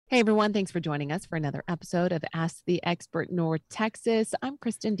Hey everyone, thanks for joining us for another episode of Ask the Expert North Texas. I'm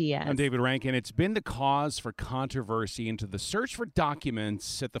Kristen I'm Diaz. David Rankin. It's been the cause for controversy into the search for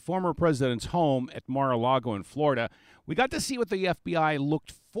documents at the former president's home at Mar-A-Lago in Florida. We got to see what the FBI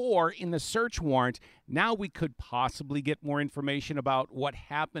looked for in the search warrant. Now we could possibly get more information about what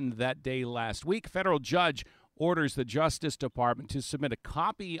happened that day last week. Federal judge orders the Justice Department to submit a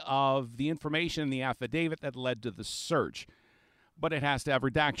copy of the information in the affidavit that led to the search, but it has to have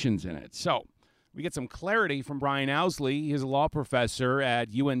redactions in it. So we get some clarity from Brian Owsley. He's a law professor at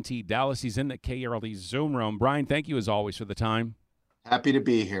UNT Dallas. He's in the KRLE Zoom room. Brian, thank you as always for the time. Happy to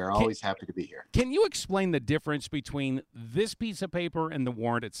be here. Always happy to be here. Can you explain the difference between this piece of paper and the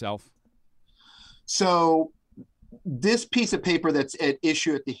warrant itself? So this piece of paper that's at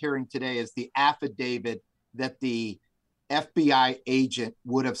issue at the hearing today is the affidavit that the FBI agent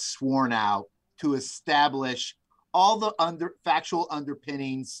would have sworn out to establish all the factual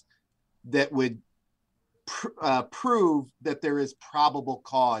underpinnings that would prove that there is probable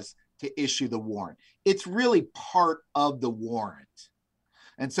cause to issue the warrant. It's really part of the warrant.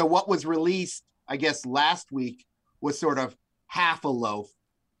 And so what was released, I guess, last week was sort of half a loaf.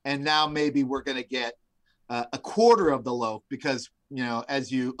 And now maybe we're going to get a quarter of the loaf because, you know,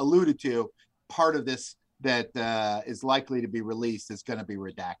 as you alluded to, part of this that is likely to be released is going to be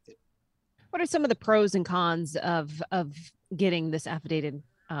redacted. What are some of the pros and cons of getting this affidavit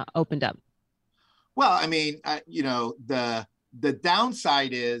opened up? Well, I mean, the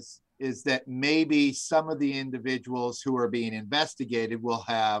downside is that maybe some of the individuals who are being investigated will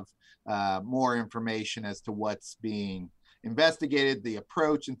have more information as to what's being investigated, the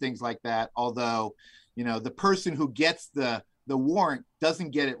approach and things like that. Although, you know, the person who gets the warrant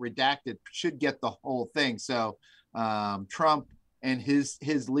doesn't get it redacted, should get the whole thing. So Trump and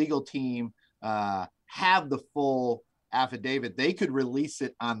his legal team have the full affidavit. They could release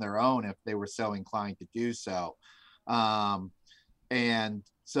it on their own if they were so inclined to do so. And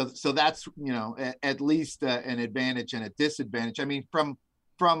so that's, you know, at least an advantage and a disadvantage. I mean, from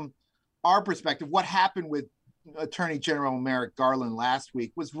our perspective, what happened with Attorney General Merrick Garland last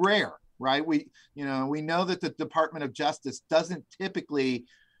week was rare, right? We know that the Department of Justice doesn't typically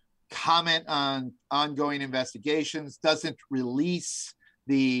comment on ongoing investigations, doesn't release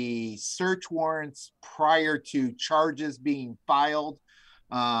the search warrants prior to charges being filed.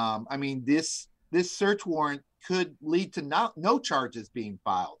 I mean, this search warrant could lead to no charges being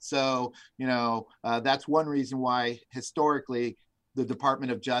filed. So, you know, that's one reason why historically the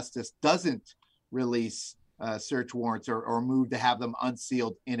Department of Justice doesn't release search warrants or move to have them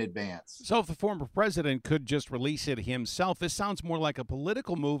unsealed in advance. So if the former president could just release it himself, this sounds more like a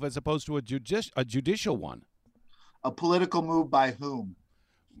political move as opposed to a judicial one. A political move by whom?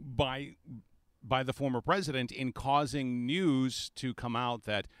 By the former president in causing news to come out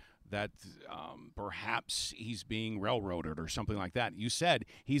that perhaps he's being railroaded or something like that. You said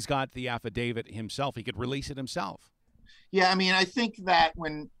he's got the affidavit himself. He could release it himself. Yeah, I mean, I think that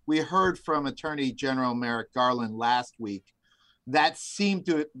when we heard from Attorney General Merrick Garland last week, that seemed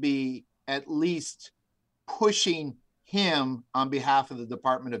to be at least pushing him on behalf of the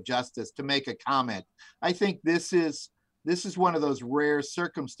Department of Justice to make a comment. I think this is one of those rare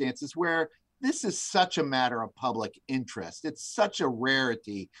circumstances where this is such a matter of public interest. It's such a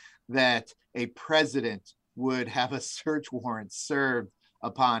rarity that a president would have a search warrant served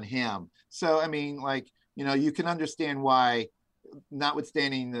upon him. So, I mean, like, you know, you can understand why,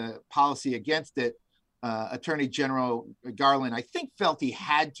 notwithstanding the policy against it, Attorney General Garland, I think, felt he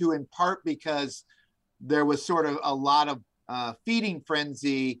had to, in part because there was sort of a lot of feeding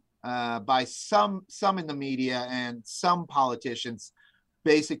frenzy by some in the media and some politicians,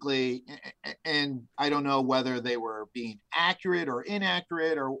 basically, and I don't know whether they were being accurate or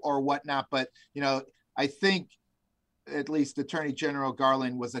inaccurate or whatnot, but, you know, I think at least Attorney General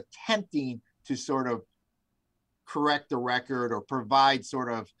Garland was attempting to sort of correct the record or provide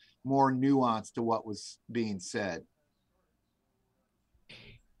sort of more nuance to what was being said.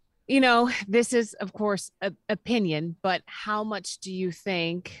 You know, this is, of course, opinion, but how much do you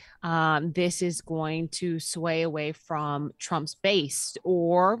think this is going to sway away from Trump's base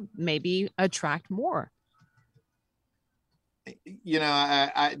or maybe attract more? You know,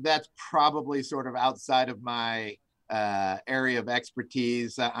 I that's probably sort of outside of my area of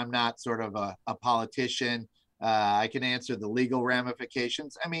expertise. I'm not sort of a politician. I can answer the legal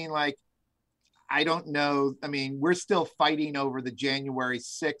ramifications. I mean, like, I don't know. I mean, we're still fighting over the January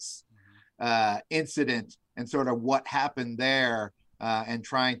 6th incident and sort of what happened there and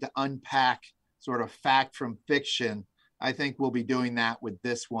trying to unpack sort of fact from fiction. I think we'll be doing that with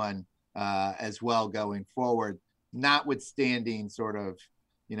this one as well going forward, notwithstanding sort of,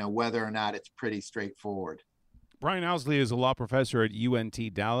 whether or not it's pretty straightforward. Brian Owsley is a law professor at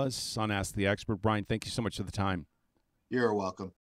UNT Dallas on Ask the Expert. Brian, thank you so much for the time. You're welcome.